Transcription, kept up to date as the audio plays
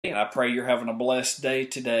And I pray you're having a blessed day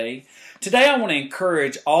today. Today I want to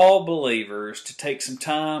encourage all believers to take some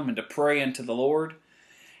time and to pray unto the Lord.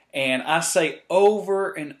 And I say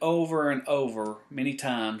over and over and over many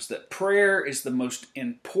times that prayer is the most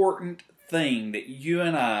important thing that you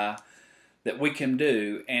and I that we can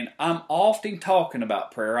do. And I'm often talking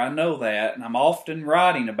about prayer. I know that, and I'm often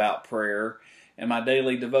writing about prayer in my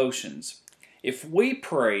daily devotions. If we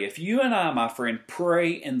pray, if you and I, my friend,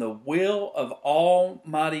 pray in the will of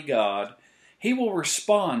Almighty God, He will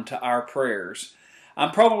respond to our prayers.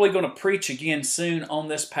 I'm probably going to preach again soon on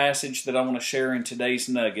this passage that I want to share in today's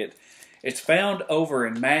nugget. It's found over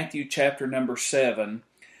in Matthew chapter number 7.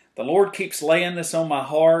 The Lord keeps laying this on my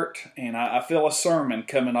heart, and I feel a sermon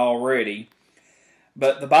coming already.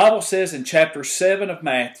 But the Bible says in chapter 7 of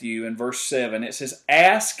Matthew, in verse 7, it says,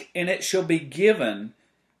 "Ask, and it shall be given.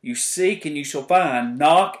 You seek, and you shall find.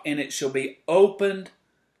 Knock, and it shall be opened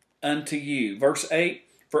unto you." Verse 8,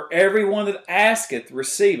 "For everyone that asketh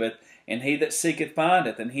receiveth, and he that seeketh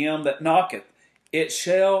findeth, and him that knocketh it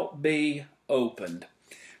shall be opened."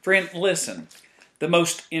 Friend, listen. The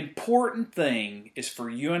most important thing is for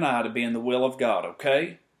you and I to be in the will of God,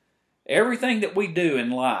 okay? Everything that we do in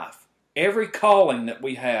life, every calling that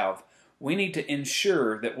we have, we need to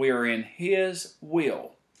ensure that we are in His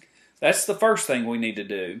will. That's the first thing we need to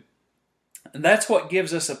do. And that's what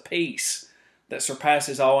gives us a peace that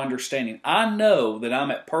surpasses all understanding. I know that I'm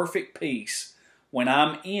at perfect peace when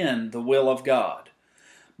I'm in the will of God.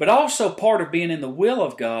 But also part of being in the will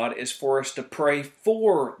of God is for us to pray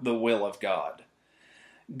for the will of God.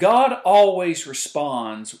 God always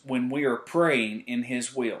responds when we are praying in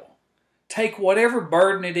His will. Take whatever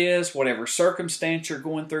burden it is, whatever circumstance you're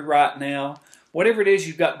going through right now, whatever it is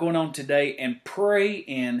you've got going on today, and pray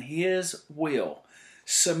in His will.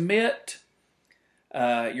 Submit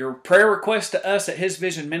your prayer request to us at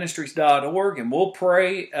hisvisionministries.org, and we'll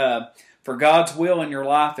pray for God's will in your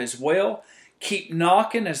life as well. Keep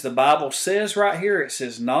knocking, as the Bible says right here. It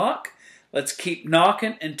says knock. Let's keep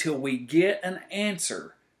knocking until we get an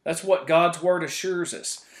answer. That's what God's Word assures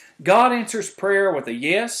us. God answers prayer with a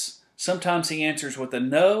yes. Sometimes He answers with a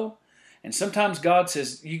no. And sometimes God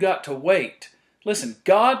says, you got to wait. Listen,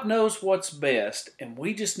 God knows what's best, and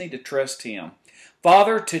we just need to trust Him.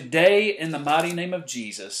 Father, today in the mighty name of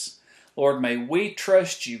Jesus, Lord, may we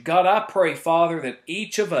trust You. God, I pray, Father, that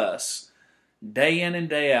each of us, day in and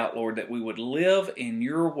day out, Lord, that we would live in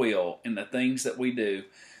Your will in the things that we do.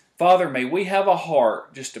 Father, may we have a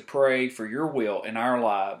heart just to pray for Your will in our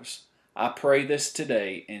lives. I pray this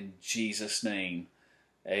today in Jesus' name.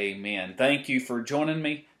 Amen. Thank you for joining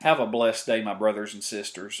me. Have a blessed day, my brothers and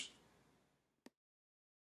sisters.